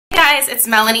guys, it's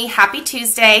Melanie. Happy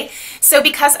Tuesday. So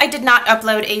because I did not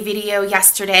upload a video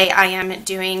yesterday, I am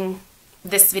doing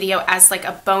this video as like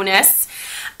a bonus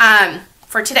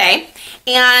for today.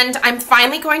 And I'm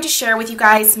finally going to share with you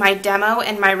guys my demo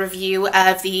and my review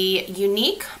of the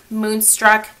Younique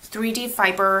Moonstruck 3D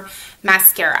Fiber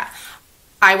Mascara.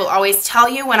 I will always tell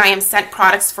you when I am sent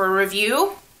products for a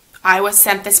review, I was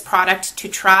sent this product to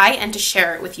try and to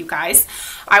share it with you guys.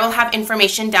 I will have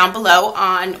information down below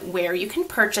on where you can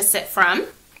purchase it from.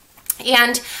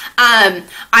 And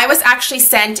I was actually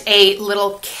sent a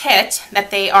little kit that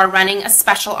they are running a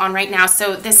special on right now.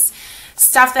 So this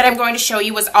stuff that I'm going to show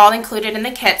you was all included in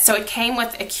the kit. So it came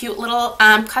with a cute little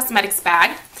cosmetics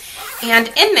bag. And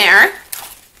in there,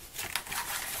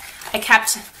 I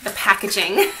kept the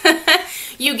packaging.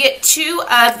 You get 2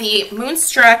 of the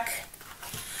Moonstruck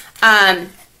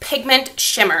pigment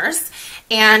shimmers,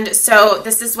 and so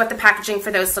this is what the packaging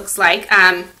for those looks like.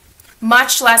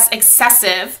 Much less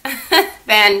excessive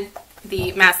than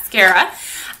the mascara.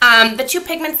 The 2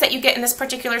 pigments that you get in this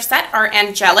particular set are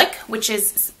Angelic, which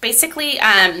is basically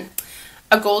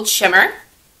a gold shimmer.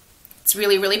 It's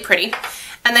really, really pretty.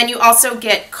 And then you also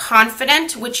get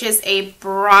Confident, which is a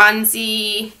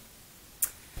bronzy,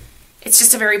 it's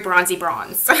just a very bronzy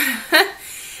bronze.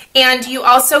 And you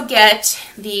also get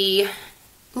the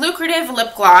lucrative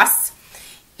lip gloss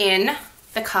in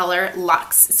the color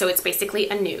Luxe. So it's basically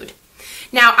a nude.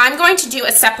 Now I'm going to do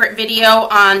a separate video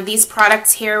on these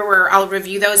products here where I'll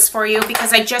review those for you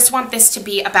because I just want this to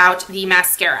be about the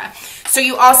mascara. So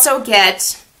you also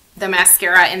get the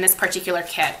mascara in this particular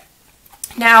kit.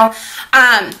 Now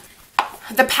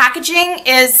the packaging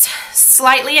is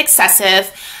slightly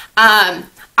excessive.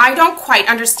 I don't quite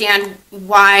understand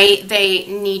why they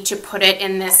need to put it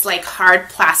in this like hard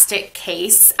plastic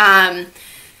case.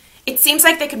 It seems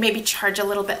like they could maybe charge a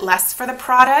little bit less for the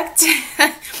product.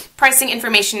 Pricing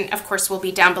information, of course, will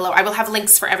be down below. I will have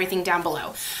links for everything down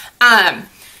below. I'm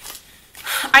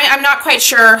not quite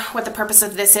sure what the purpose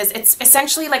of this is. It's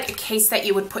essentially like a case that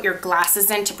you would put your glasses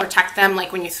in to protect them,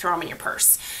 like when you throw them in your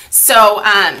purse. So,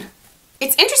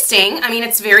 it's interesting. I mean,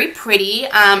 it's very pretty.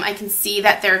 I can see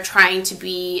that they're trying to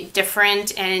be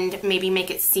different and maybe make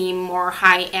it seem more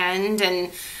high-end and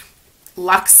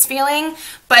luxe feeling,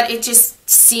 but it just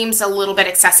seems a little bit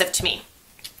excessive to me.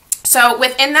 So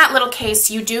within that little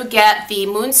case, you do get the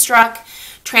Moonstruck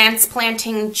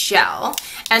Transplanting Gel,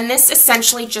 and this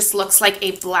essentially just looks like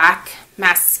a black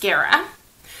mascara.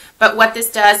 But what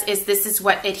this does is this is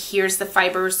what adheres the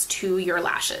fibers to your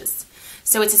lashes.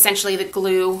 So it's essentially the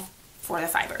glue for the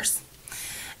fibers.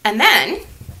 And then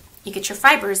you get your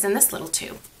fibers in this little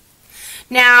tube.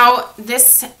 Now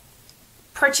this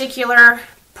particular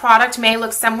product may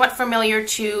look somewhat familiar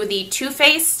to the Too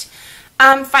Faced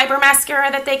fiber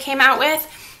mascara that they came out with.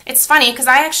 It's funny because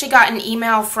I actually got an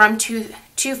email from Too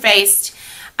Faced.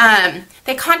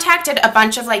 They contacted a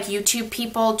bunch of like YouTube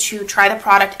people to try the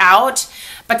product out,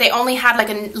 but they only had like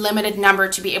a limited number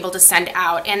to be able to send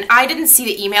out. And I didn't see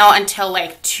the email until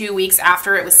like 2 weeks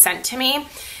after it was sent to me.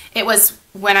 It was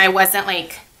when I wasn't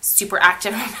like super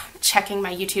active checking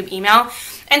my YouTube email.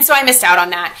 And so I missed out on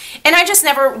that. And I just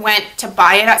never went to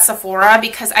buy it at Sephora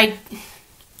because I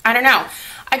don't know.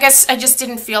 I guess I just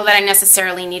didn't feel that I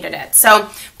necessarily needed it. So,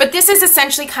 but this is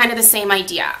essentially kind of the same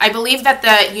idea. I believe that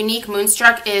the Younique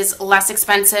Moonstruck is less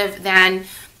expensive than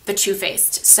the Too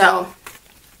Faced. So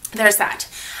there's that.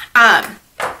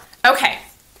 Okay.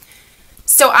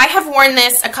 So I have worn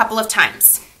this a couple of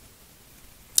times.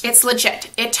 It's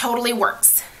legit. It totally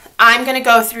works. I'm going to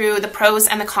go through the pros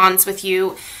and the cons with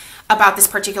you about this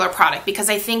particular product because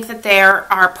I think that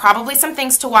there are probably some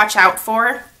things to watch out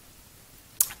for.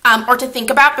 Or to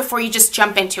think about before you just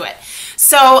jump into it.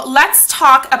 So let's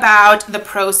talk about the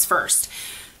pros first.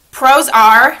 Pros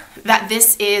are that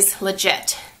this is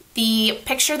legit. The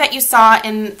picture that you saw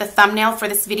in the thumbnail for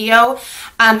this video,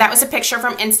 that was a picture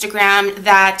from Instagram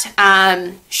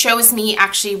that shows me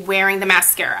actually wearing the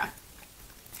mascara.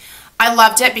 I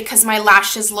loved it because my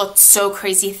lashes looked so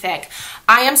crazy thick.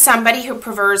 I am somebody who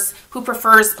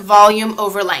prefers volume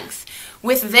over length.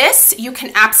 With this, you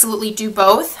can absolutely do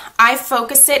both. I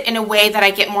focus it in a way that I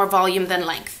get more volume than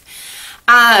length.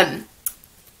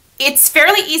 It's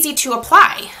fairly easy to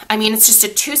apply. I mean, it's just a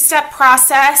 2-step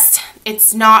process.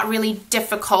 It's not really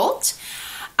difficult.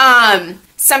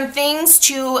 Some things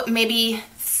to maybe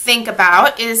think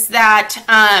about is that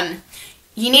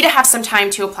you need to have some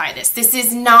time to apply this. This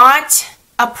is not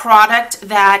a product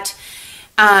that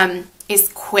is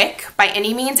quick by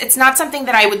any means. It's not something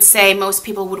that I would say most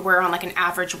people would wear on like an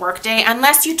average work day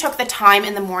unless you took the time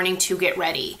in the morning to get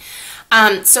ready.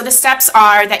 So the steps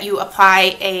are that you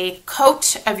apply a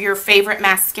coat of your favorite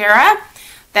mascara,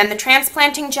 then the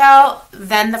transplanting gel,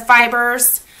 then the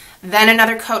fibers, then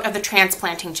another coat of the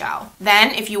transplanting gel.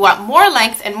 Then if you want more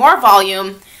length and more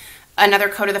volume, another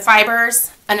coat of the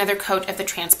fibers, another coat of the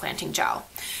transplanting gel.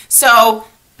 So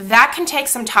that can take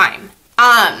some time.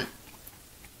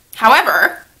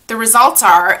 However, the results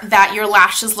are that your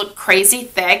lashes look crazy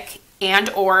thick and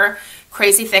or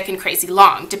crazy thick and crazy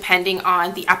long, depending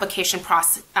on the application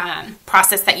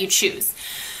process that you choose.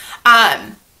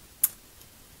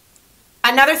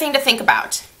 Another thing to think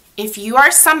about, if you are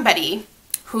somebody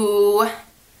who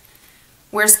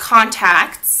wears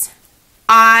contacts,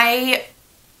 I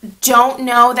don't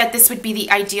know that this would be the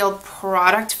ideal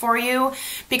product for you,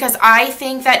 because I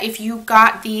think that if you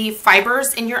got the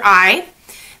fibers in your eye,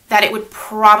 that it would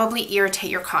probably irritate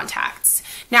your contacts.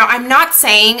 Now, I'm not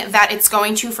saying that it's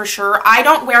going to for sure. I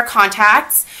don't wear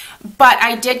contacts, but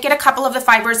I did get a couple of the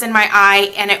fibers in my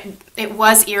eye, and it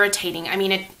was irritating. I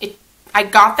mean, I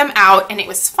got them out and it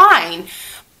was fine,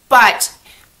 but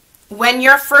when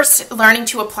you're first learning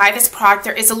to apply this product,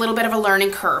 there is a little bit of a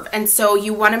learning curve, and so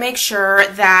you want to make sure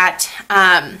that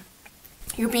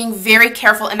you're being very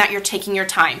careful and that you're taking your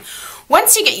time.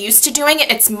 Once you get used to doing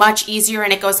it, it's much easier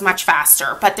and it goes much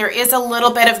faster, but there is a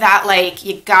little bit of that, like,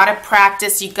 you gotta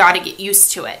practice, you gotta get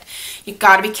used to it. You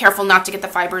gotta be careful not to get the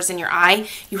fibers in your eye.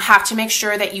 You have to make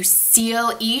sure that you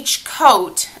seal each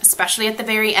coat, especially at the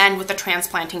very end, with the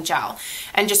transplanting gel,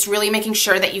 and just really making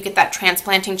sure that you get that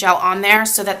transplanting gel on there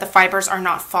so that the fibers are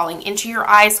not falling into your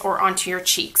eyes or onto your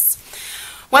cheeks.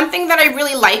 One thing that I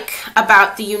really like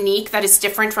about the Younique that is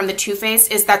different from the Too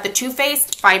Faced is that the Too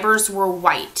Faced fibers were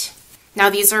white. Now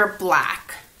these are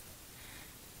black.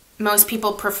 Most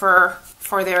people prefer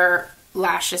for their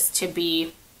lashes to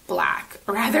be black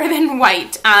rather than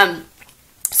white.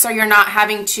 So you're not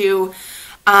having to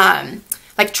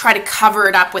like try to cover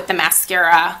it up with the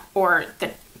mascara or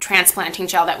the transplanting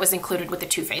gel that was included with the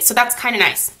Too Faced. So that's kind of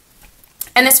nice.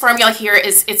 And this formula here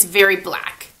it's very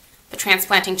black. The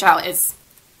transplanting gel it's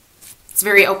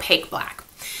very opaque black.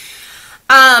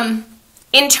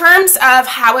 In terms of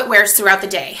how it wears throughout the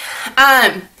day,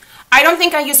 I don't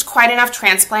think I used quite enough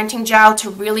transplanting gel to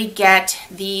really get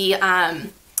the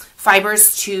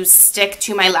fibers to stick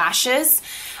to my lashes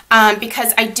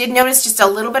because I did notice just a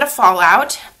little bit of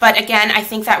fallout, but again, I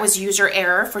think that was user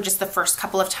error for just the first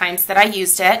couple of times that I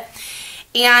used it.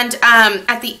 And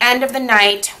at the end of the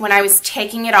night, when I was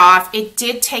taking it off, it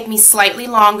did take me slightly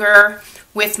longer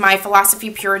with my Philosophy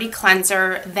Purity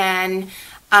Cleanser than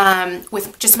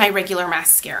with just my regular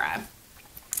mascara.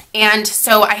 And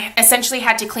so I essentially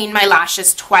had to clean my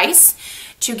lashes twice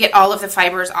to get all of the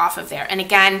fibers off of there. And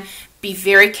again, be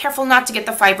very careful not to get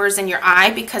the fibers in your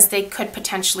eye because they could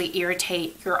potentially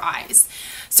irritate your eyes.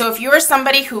 So if you're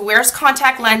somebody who wears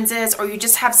contact lenses or you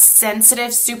just have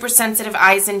sensitive, super sensitive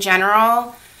eyes in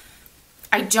general,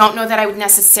 I don't know that I would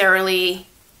necessarily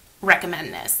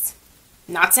recommend this.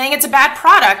 Not saying it's a bad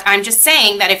product, I'm just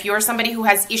saying that if you're somebody who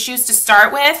has issues to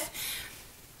start with,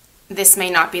 this may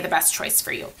not be the best choice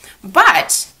for you.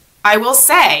 But I will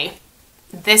say,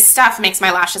 this stuff makes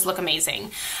my lashes look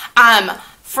amazing.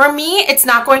 For me, it's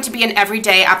not going to be an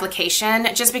everyday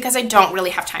application just because I don't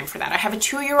really have time for that. I have a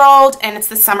 2-year-old and it's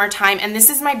the summertime and this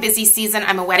is my busy season.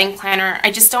 I'm a wedding planner.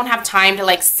 I just don't have time to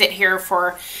like sit here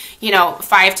for, you know,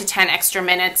 5 to 10 extra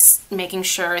minutes making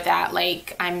sure that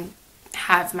like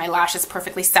have my lashes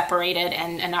perfectly separated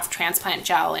and enough transplant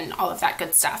gel and all of that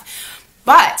good stuff.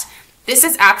 But this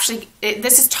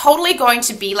is totally going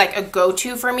to be like a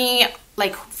go-to for me,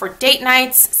 like for date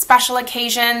nights, special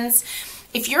occasions.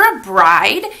 If you're a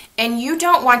bride and you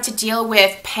don't want to deal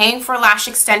with paying for lash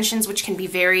extensions, which can be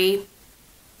very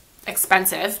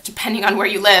expensive depending on where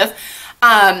you live,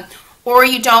 or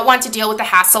you don't want to deal with the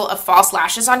hassle of false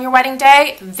lashes on your wedding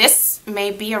day, this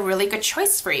may be a really good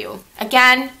choice for you.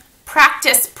 Again,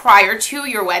 practice prior to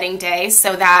your wedding day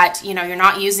so that, you know, you're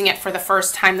not using it for the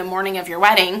first time the morning of your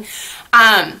wedding.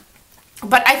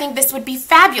 But I think this would be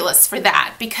fabulous for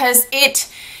that because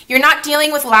you're not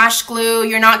dealing with lash glue,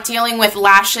 you're not dealing with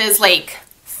lashes like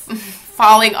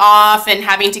falling off and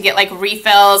having to get like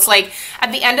refills. Like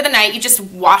at the end of the night, you just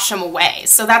wash them away.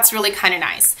 So that's really kind of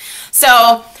nice.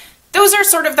 So those are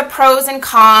sort of the pros and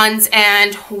cons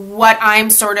and what I'm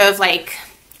sort of like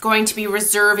going to be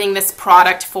reserving this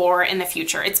product for in the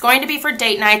future. It's going to be for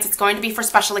date nights. It's going to be for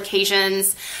special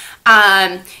occasions.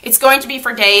 It's going to be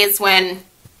for days when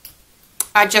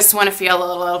I just want to feel a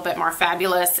little bit more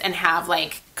fabulous and have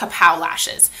like kapow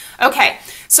lashes. Okay,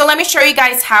 so let me show you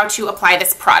guys how to apply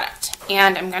this product.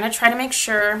 And I'm going to try to make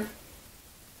sure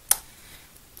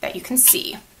that you can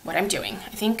see what I'm doing.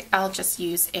 I think I'll just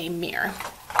use a mirror.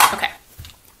 Okay.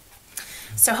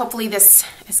 So hopefully this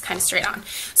is kind of straight on.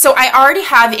 So I already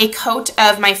have a coat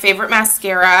of my favorite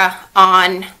mascara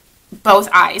on both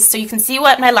eyes. So you can see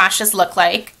what my lashes look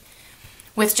like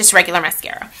with just regular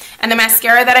mascara. And the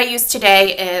mascara that I use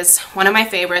today is one of my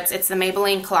favorites. It's the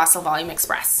Maybelline Colossal Volume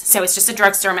Express. So it's just a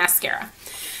drugstore mascara.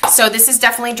 So this is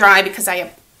definitely dry because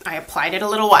I applied it a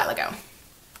little while ago.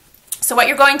 So what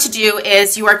you're going to do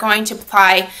is you are going to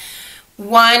apply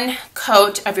one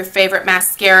coat of your favorite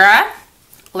mascara,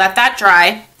 let that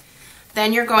dry.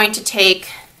 Then you're going to take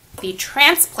the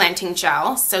transplanting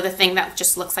gel, so the thing that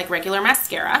just looks like regular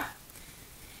mascara,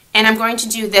 and I'm going to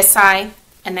do this eye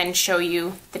and then show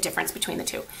you the difference between the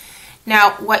two.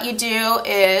 Now what you do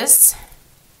is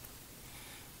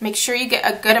make sure you get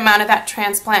a good amount of that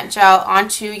transplant gel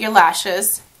onto your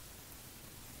lashes.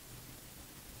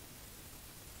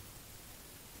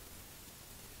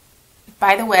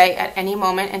 By the way, at any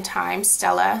moment in time,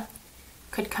 Stella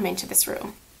could come into this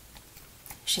room.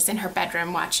 She's in her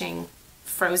bedroom watching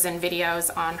Frozen videos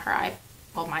on her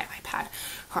my iPad,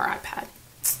 her iPad.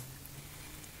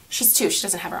 She's 2, she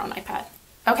doesn't have her own iPad.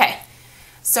 Okay,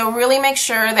 so really make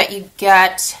sure that you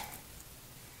get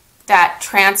that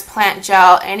transplant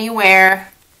gel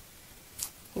anywhere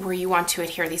where you want to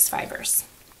adhere these fibers.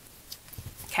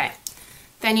 Okay,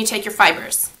 then you take your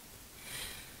fibers.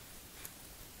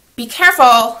 Be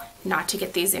careful not to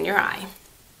get these in your eye.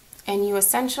 And you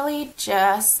essentially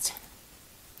just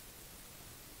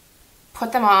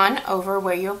put them on over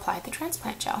where you applied the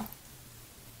transplant gel.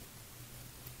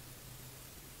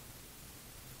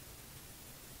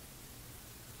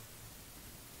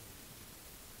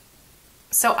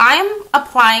 So I'm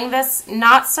applying this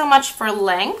not so much for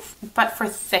length, but for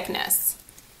thickness.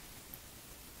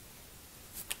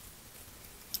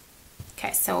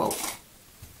 Okay, so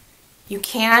you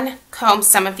can comb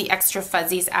some of the extra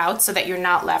fuzzies out so that you're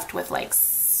not left with like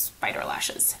spider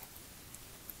lashes.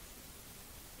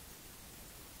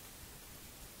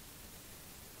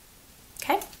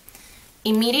 Okay,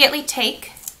 immediately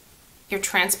take your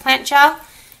transplant gel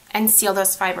and seal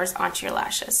those fibers onto your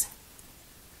lashes.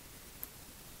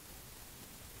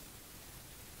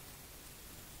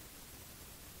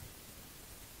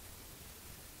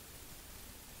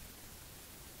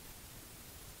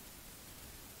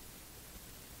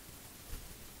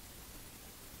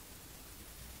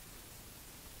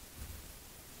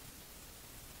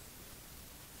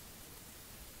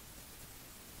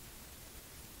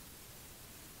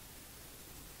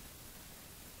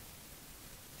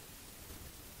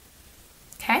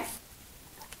 Okay,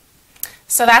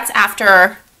 so that's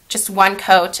after just one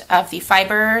coat of the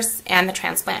fibers and the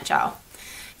transplant gel.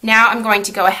 Now I'm going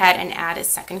to go ahead and add a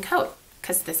second coat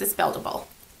because this is buildable.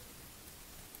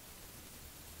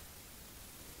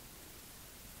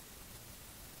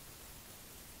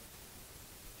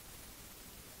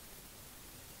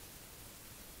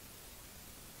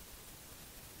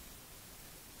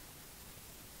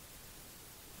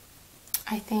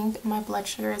 I think my blood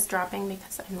sugar is dropping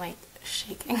because I'm like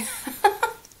shaking.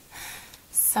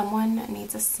 Someone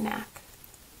needs a snack.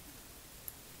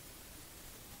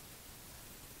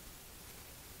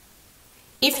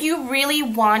 If you really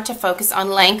want to focus on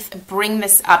length, bring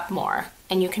this up more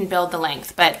and you can build the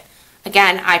length. But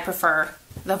again, I prefer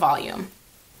the volume.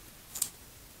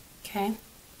 Okay.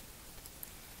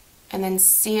 And then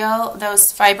seal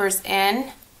those fibers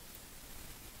in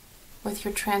with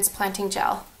your transplanting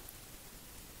gel.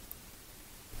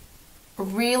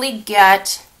 Really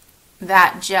get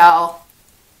that gel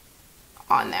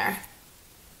on there.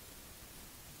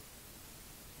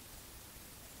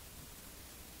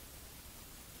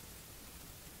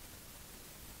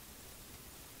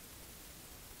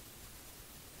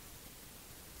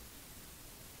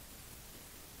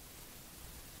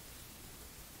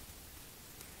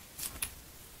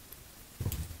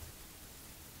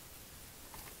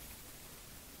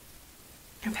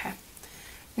 Okay.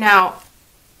 Now,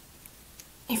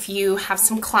 if you have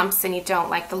some clumps and you don't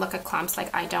like the look of clumps,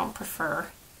 like I don't prefer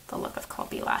the look of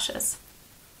clumpy lashes.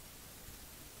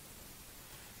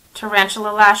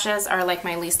 Tarantula lashes are like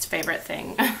my least favorite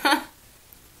thing.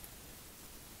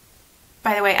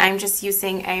 By the way, I'm just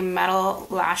using a metal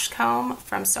lash comb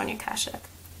from Sonia Kashuk.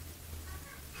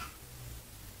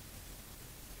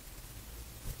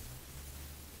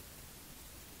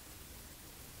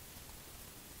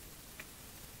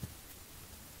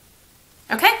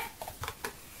 Okay.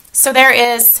 So there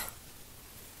is,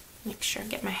 make sure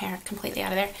get my hair completely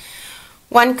out of there,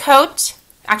 one coat,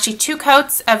 actually 2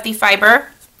 coats of the fiber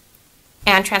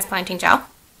and transplanting gel.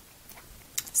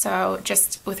 So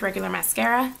just with regular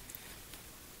mascara.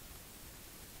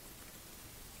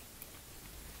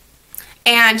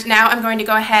 And now I'm going to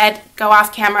go ahead, go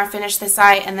off camera, finish this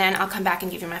eye, and then I'll come back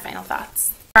and give you my final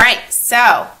thoughts. All right,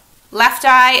 so left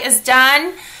eye is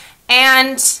done,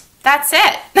 and that's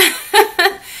it.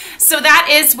 So that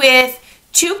is with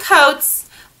 2 coats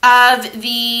of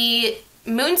the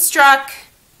Moonstruck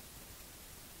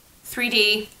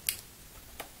 3D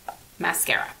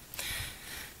mascara.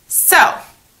 So,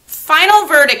 final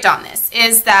verdict on this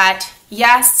is that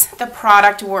yes, the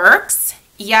product works.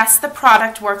 Yes, the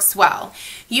product works well.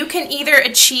 You can either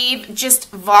achieve just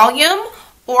volume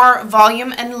or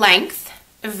volume and length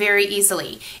very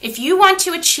easily. If you want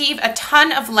to achieve a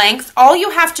ton of length, all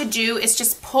you have to do is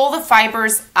just pull the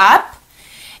fibers up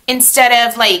instead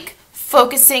of like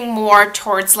focusing more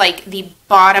towards like the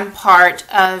bottom part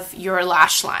of your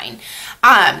lash line.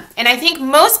 And I think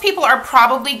most people are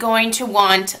probably going to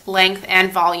want length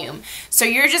and volume. So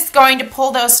you're just going to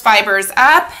pull those fibers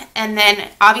up, and then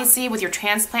obviously with your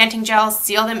transplanting gel,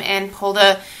 seal them in, pull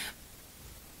the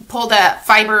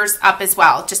fibers up as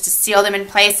well, just to seal them in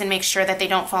place and make sure that they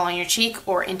don't fall on your cheek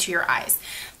or into your eyes.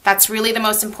 That's really the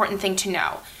most important thing to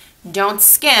know. Don't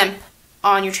skimp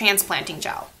on your transplanting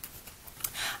gel.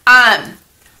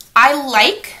 I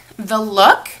like the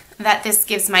look that this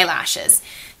gives my lashes.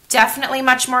 Definitely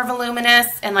much more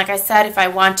voluminous, and like I said, if I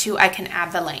want to, I can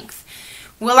add the length.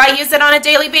 Will I use it on a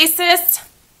daily basis?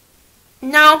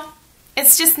 No,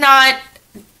 it's just not.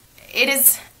 It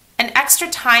is an extra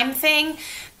time thing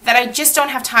that I just don't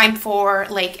have time for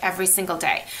like every single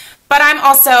day. But I'm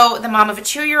also the mom of a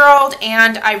 2-year-old,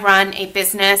 and I run a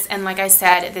business, and like I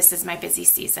said, this is my busy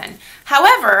season.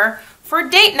 However, for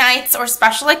date nights or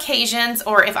special occasions,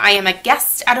 or if I am a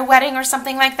guest at a wedding or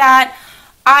something like that,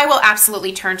 I will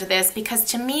absolutely turn to this, because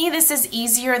to me this is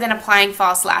easier than applying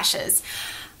false lashes.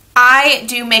 I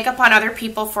do makeup on other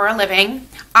people for a living.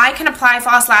 I can apply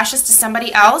false lashes to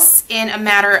somebody else in a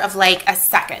matter of like a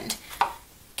second.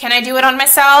 Can I do it on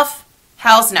myself?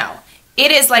 Hells no.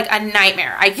 It is like a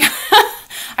nightmare. I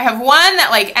have one that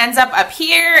like ends up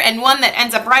here and one that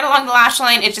ends up right along the lash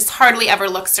line. It just hardly ever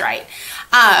looks right.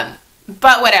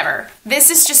 But whatever. This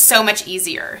is just so much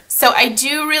easier. So I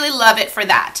do really love it for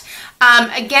that.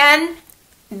 Again,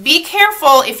 be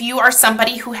careful if you are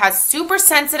somebody who has super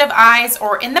sensitive eyes,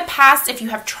 or in the past if you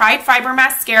have tried fiber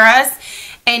mascaras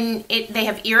and they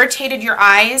have irritated your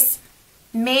eyes,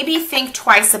 maybe think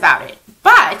twice about it.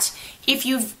 But if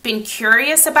you've been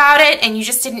curious about it and you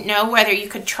just didn't know whether you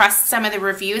could trust some of the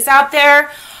reviews out there,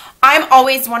 I'm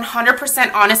always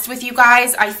 100% honest with you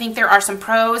guys. I think there are some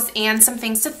pros and some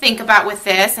things to think about with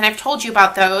this, and I've told you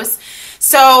about those.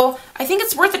 So I think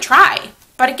it's worth a try.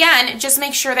 But again, just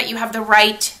make sure that you have the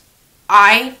right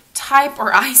eye type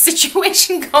or eye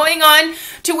situation going on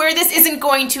to where this isn't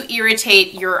going to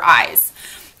irritate your eyes.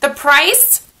 The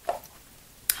price,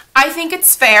 I think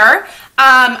it's fair.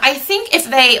 I think if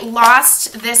they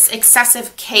lost this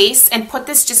excessive case and put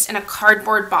this just in a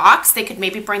cardboard box, they could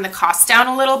maybe bring the cost down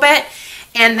a little bit.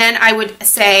 And then I would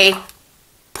say,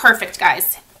 perfect,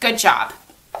 guys. Good job.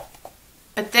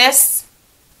 But this,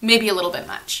 maybe a little bit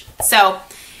much. So,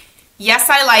 yes,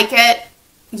 I like it.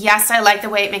 Yes, I like the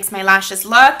way it makes my lashes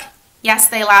look. Yes,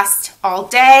 they last all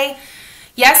day.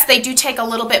 Yes, they do take a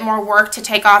little bit more work to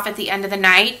take off at the end of the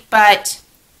night, but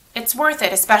it's worth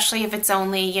it, especially if it's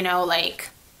only, you know, like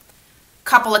a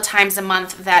couple of times a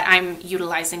month that I'm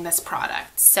utilizing this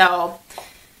product. So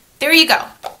there you go.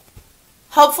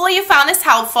 Hopefully you found this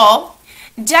helpful.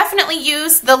 Definitely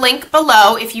use the link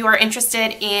below if you are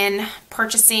interested in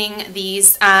purchasing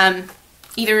these,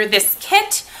 either this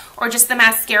kit or just the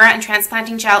mascara and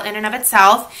transplanting gel in and of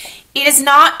itself. It is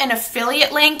not an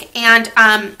affiliate link, and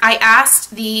I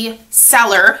asked the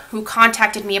seller who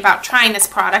contacted me about trying this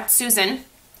product, Susan,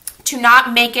 to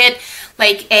not make it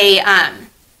like a,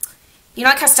 you know,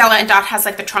 like how Stella and Dot has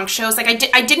like the trunk shows. Like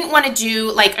I didn't want to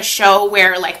do like a show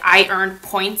where like I earned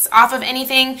points off of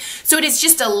anything. So it is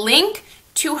just a link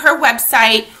to her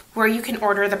website where you can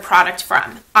order the product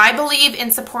from. I believe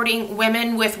in supporting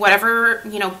women with whatever,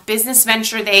 you know, business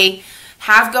venture they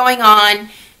have going on.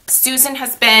 Susan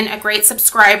has been a great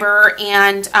subscriber,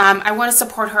 and I want to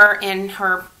support her in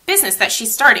her business that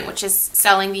she's starting, which is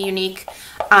selling the Younique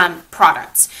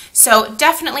products. So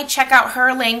definitely check out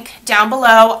her link down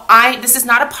below. This is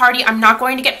not a party. I'm not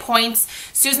going to get points.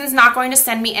 Susan's not going to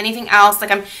send me anything else.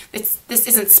 Like this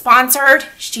isn't sponsored.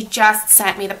 She just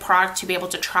sent me the product to be able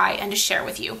to try and to share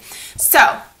with you.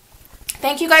 So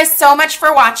thank you guys so much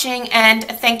for watching, and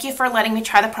thank you for letting me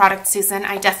try the product, Susan.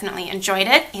 I definitely enjoyed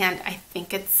it, and I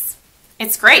think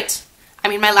it's great. I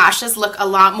mean, my lashes look a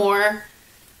lot more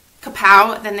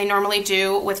kapow than they normally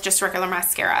do with just regular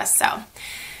mascara. So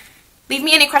leave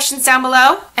me any questions down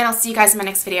below, and I'll see you guys in my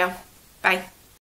next video. Bye.